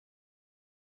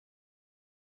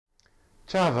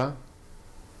Java.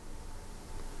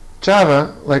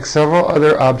 Java, like several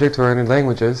other object-oriented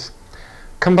languages,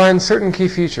 combines certain key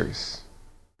features.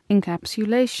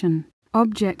 Encapsulation.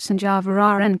 Objects in Java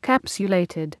are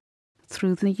encapsulated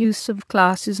through the use of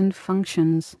classes and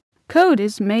functions. Code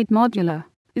is made modular,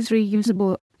 is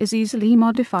reusable, is easily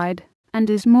modified, and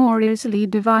is more easily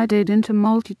divided into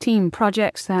multi-team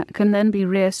projects that can then be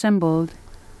reassembled.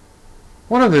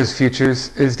 One of those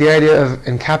features is the idea of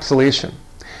encapsulation.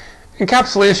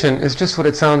 Encapsulation is just what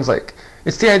it sounds like.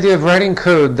 It's the idea of writing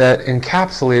code that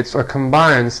encapsulates or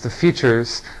combines the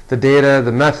features, the data,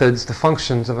 the methods, the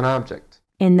functions of an object.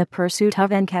 In the pursuit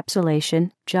of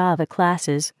encapsulation, Java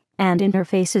classes and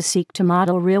interfaces seek to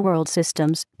model real-world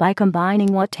systems by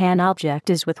combining what an object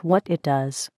is with what it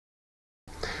does.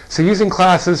 So using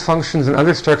classes, functions, and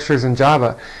other structures in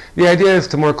Java, the idea is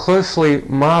to more closely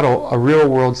model a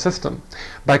real-world system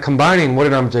by combining what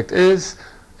an object is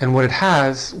and what it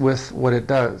has with what it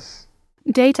does.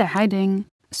 Data hiding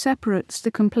separates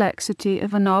the complexity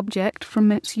of an object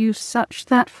from its use such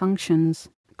that functions,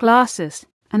 classes,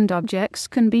 and objects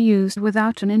can be used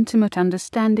without an intimate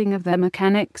understanding of their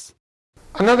mechanics.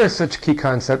 Another such key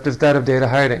concept is that of data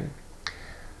hiding.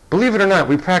 Believe it or not,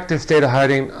 we practice data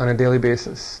hiding on a daily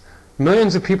basis.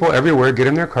 Millions of people everywhere get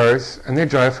in their cars and they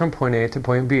drive from point A to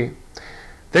point B.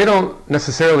 They don't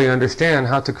necessarily understand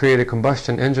how to create a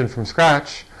combustion engine from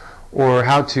scratch, or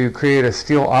how to create a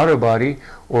steel auto body,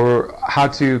 or how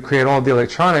to create all the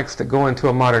electronics that go into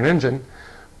a modern engine.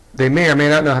 They may or may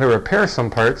not know how to repair some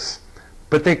parts,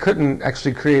 but they couldn't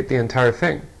actually create the entire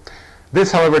thing.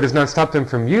 This, however, does not stop them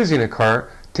from using a car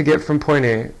to get from point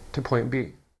A to point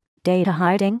B. Data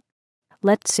hiding?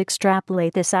 Let's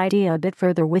extrapolate this idea a bit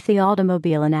further with the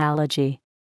automobile analogy.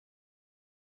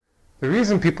 The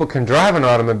reason people can drive an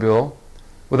automobile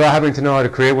without having to know how to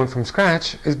create one from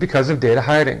scratch is because of data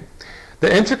hiding.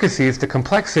 The intricacies, the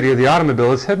complexity of the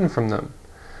automobile is hidden from them.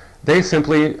 They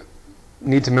simply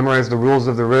need to memorize the rules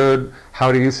of the road,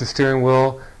 how to use the steering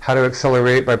wheel, how to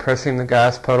accelerate by pressing the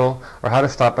gas pedal, or how to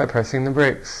stop by pressing the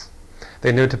brakes.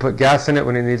 They know to put gas in it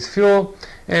when it needs fuel,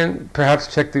 and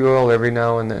perhaps check the oil every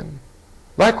now and then.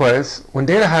 Likewise, when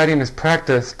data hiding is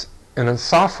practiced in a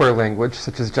software language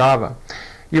such as Java,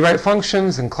 you write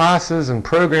functions and classes and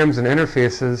programs and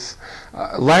interfaces,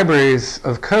 libraries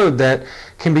of code that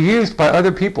can be used by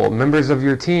other people, members of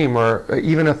your team, or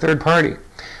even a third party.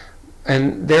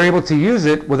 And they're able to use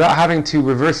it without having to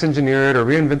reverse engineer it or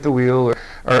reinvent the wheel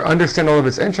or understand all of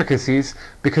its intricacies,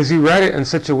 because you write it in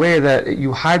such a way that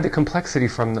you hide the complexity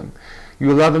from them.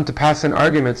 You allow them to pass in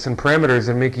arguments and parameters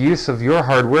and make use of your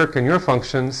hard work and your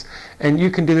functions, and you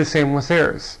can do the same with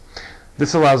theirs.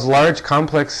 This allows large,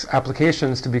 complex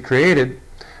applications to be created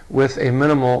with a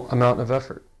minimal amount of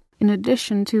effort. In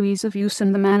addition to ease of use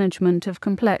and the management of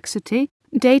complexity,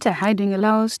 data hiding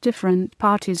allows different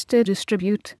parties to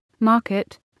distribute,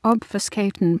 market,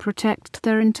 obfuscate, and protect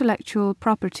their intellectual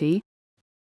property.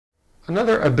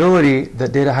 Another ability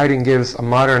that data hiding gives a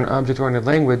modern object-oriented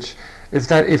language is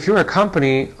that if you're a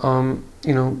company,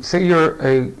 say you're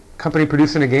a company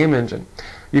producing a game engine,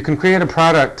 you can create a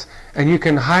product and you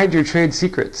can hide your trade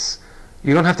secrets.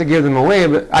 You don't have to give them away,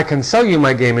 but I can sell you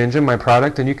my game engine, my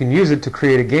product, and you can use it to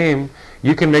create a game.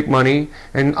 You can make money,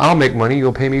 and I'll make money.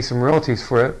 You'll pay me some royalties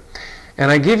for it. And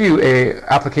I give you a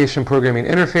application programming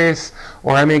interface,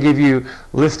 or I may give you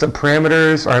a list of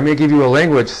parameters, or I may give you a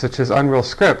language such as Unreal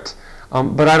Script.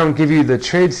 But I don't give you the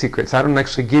trade secrets. I don't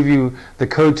actually give you the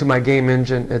code to my game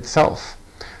engine itself.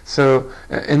 So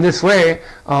in this way,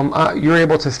 you're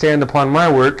able to stand upon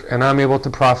my work, and I'm able to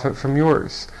profit from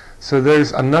yours. So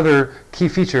there's another key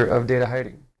feature of data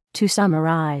hiding. To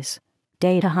summarize,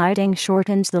 data hiding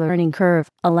shortens the learning curve,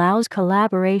 allows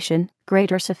collaboration,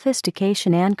 greater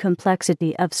sophistication and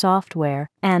complexity of software,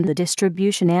 and the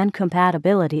distribution and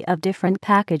compatibility of different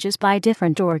packages by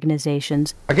different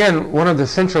organizations. Again, one of the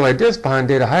central ideas behind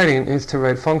data hiding is to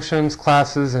write functions,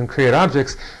 classes, and create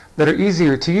objects that are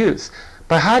easier to use.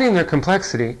 By hiding their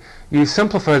complexity, you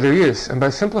simplify their use, and by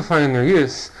simplifying their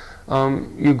use,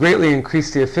 you greatly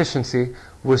increase the efficiency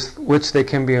with which they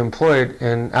can be employed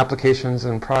in applications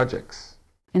and projects.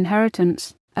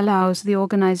 Inheritance allows the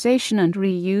organization and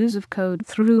reuse of code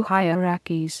through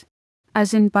hierarchies.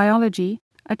 As in biology,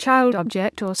 a child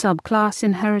object or subclass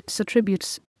inherits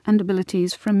attributes and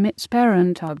abilities from its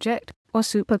parent object or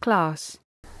superclass.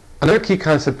 Another key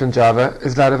concept in Java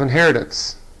is that of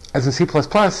inheritance. As in C++,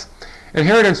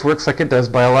 inheritance works like it does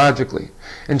biologically.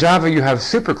 In Java, you have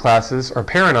superclasses or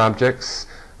parent objects,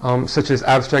 such as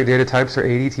abstract data types or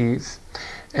ADTs,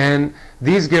 and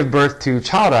these give birth to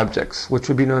child objects, which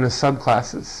would be known as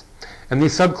subclasses. and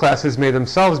these subclasses may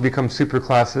themselves become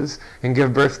superclasses and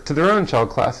give birth to their own child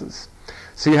classes.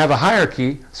 So you have a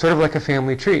hierarchy, sort of like a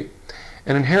family tree.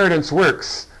 And inheritance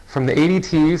works from the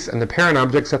ADTs and the parent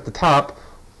objects at the top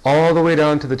all the way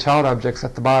down to the child objects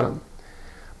at the bottom.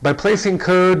 By placing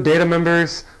code, data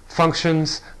members,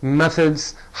 functions,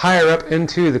 methods higher up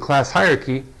into the class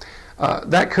hierarchy,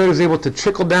 that code is able to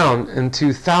trickle down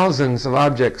into thousands of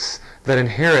objects that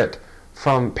inherit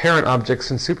from parent objects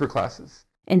and superclasses.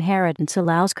 Inheritance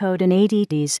allows code in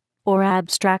ADTs, or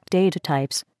abstract data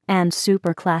types, and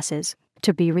superclasses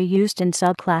to be reused in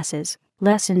subclasses,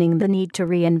 lessening the need to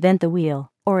reinvent the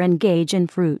wheel or engage in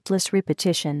fruitless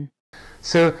repetition.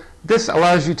 So this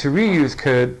allows you to reuse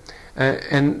code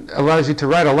and allows you to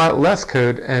write a lot less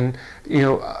code and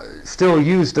still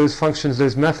use those functions,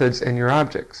 those methods in your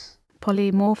objects.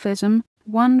 Polymorphism,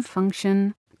 one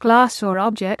function, class or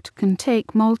object can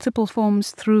take multiple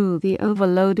forms through the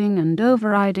overloading and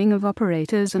overriding of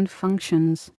operators and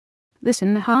functions. This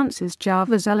enhances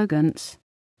Java's elegance.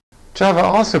 Java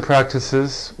also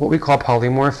practices what we call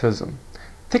polymorphism.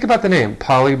 Think about the name,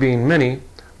 poly being many,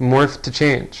 morph to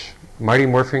change. Mighty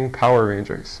Morphing Power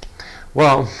Rangers.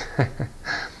 Well,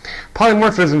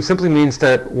 polymorphism simply means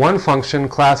that one function,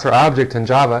 class, or object in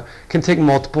Java can take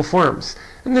multiple forms,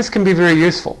 and this can be very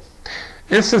useful.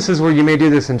 Instances where you may do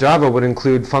this in Java would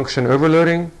include function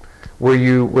overloading, where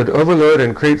you would overload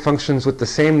and create functions with the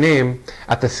same name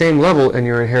at the same level in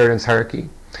your inheritance hierarchy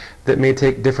that may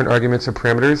take different arguments or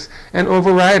parameters, and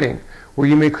overriding, where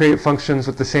you may create functions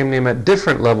with the same name at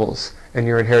different levels in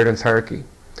your inheritance hierarchy.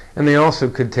 And they also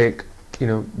could take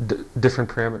different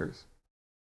parameters.